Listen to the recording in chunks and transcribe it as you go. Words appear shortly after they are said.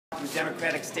to the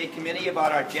Democratic State Committee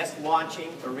about our just launching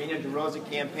Arena-DeRosa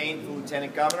campaign for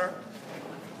Lieutenant Governor.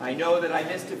 I know that I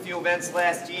missed a few events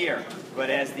last year, but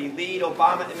as the lead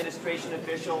Obama administration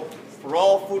official for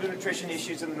all food and nutrition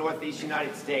issues in the Northeast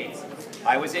United States,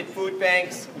 I was at food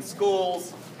banks and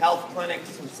schools, health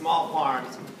clinics, and small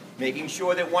farms, making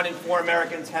sure that 1 in 4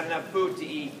 Americans had enough food to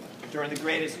eat during the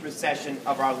greatest recession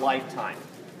of our lifetime.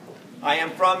 I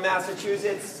am from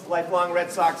Massachusetts, lifelong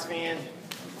Red Sox fan,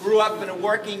 grew up in a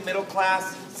working,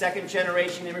 middle-class,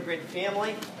 second-generation immigrant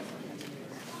family.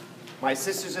 My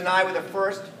sisters and I were the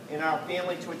first in our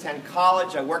family to attend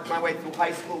college. I worked my way through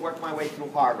high school, worked my way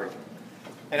through Harvard.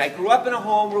 And I grew up in a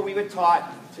home where we were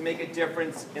taught to make a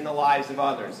difference in the lives of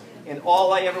others. And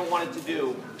all I ever wanted to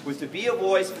do was to be a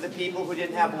voice for the people who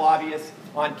didn't have lobbyists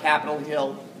on Capitol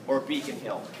Hill or Beacon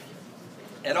Hill.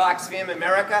 At Oxfam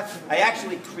America, I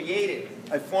actually created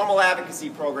a formal advocacy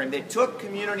program that took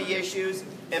community issues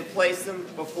and placed them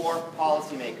before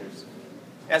policymakers.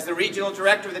 As the regional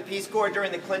director of the Peace Corps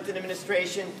during the Clinton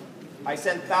administration, I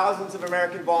sent thousands of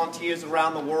American volunteers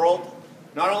around the world,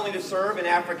 not only to serve in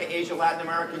Africa, Asia, Latin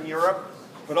America, and Europe,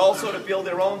 but also to build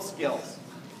their own skills.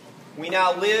 We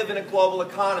now live in a global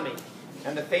economy,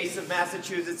 and the face of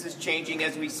Massachusetts is changing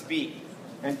as we speak.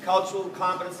 And cultural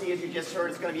competency, as you just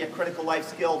heard, is going to be a critical life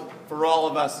skill for all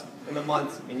of us in the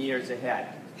months and years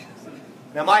ahead.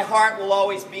 Now, my heart will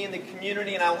always be in the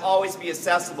community, and I will always be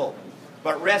accessible.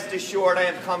 But rest assured, I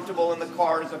am comfortable in the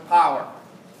corridors of power.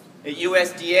 At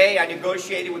USDA, I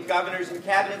negotiated with governors and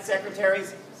cabinet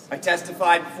secretaries. I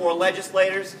testified before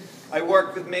legislators. I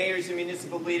worked with mayors and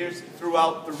municipal leaders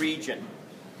throughout the region.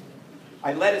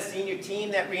 I led a senior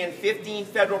team that ran 15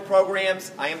 federal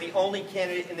programs. I am the only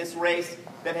candidate in this race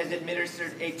that has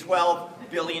administered a $12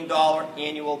 billion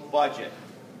annual budget.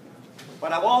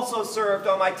 But I've also served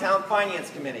on my town finance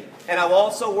committee, and I've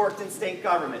also worked in state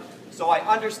government. So I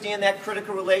understand that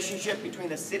critical relationship between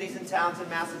the cities and towns in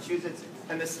Massachusetts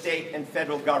and the state and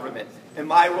federal government. And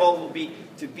my role will be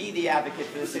to be the advocate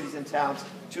for the cities and towns,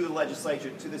 to the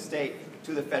legislature, to the state,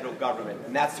 to the federal government.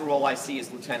 And that's the role I see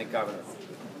as Lieutenant Governor.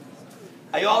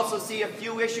 I also see a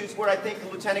few issues where I think the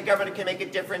Lieutenant Governor can make a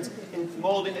difference in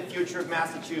molding the future of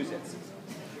Massachusetts.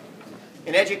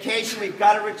 In education, we've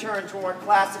got to return to a more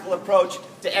classical approach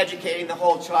to educating the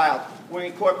whole child, where we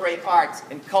incorporate arts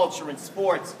and culture and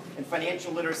sports and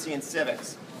financial literacy and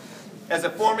civics. As a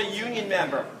former union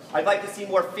member, I'd like to see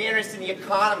more fairness in the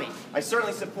economy. I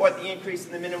certainly support the increase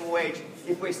in the minimum wage.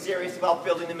 If we're serious about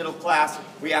building the middle class,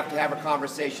 we have to have a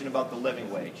conversation about the living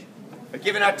wage. But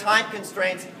given our time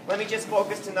constraints, let me just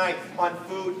focus tonight on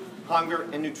food, hunger,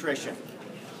 and nutrition.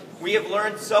 We have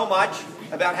learned so much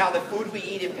about how the food we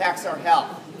eat impacts our health.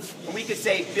 And we could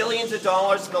save billions of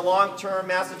dollars in the long-term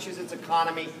Massachusetts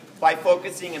economy by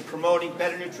focusing and promoting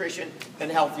better nutrition and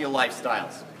healthier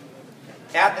lifestyles.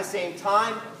 At the same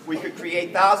time, we could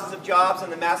create thousands of jobs in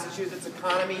the Massachusetts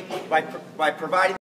economy by providing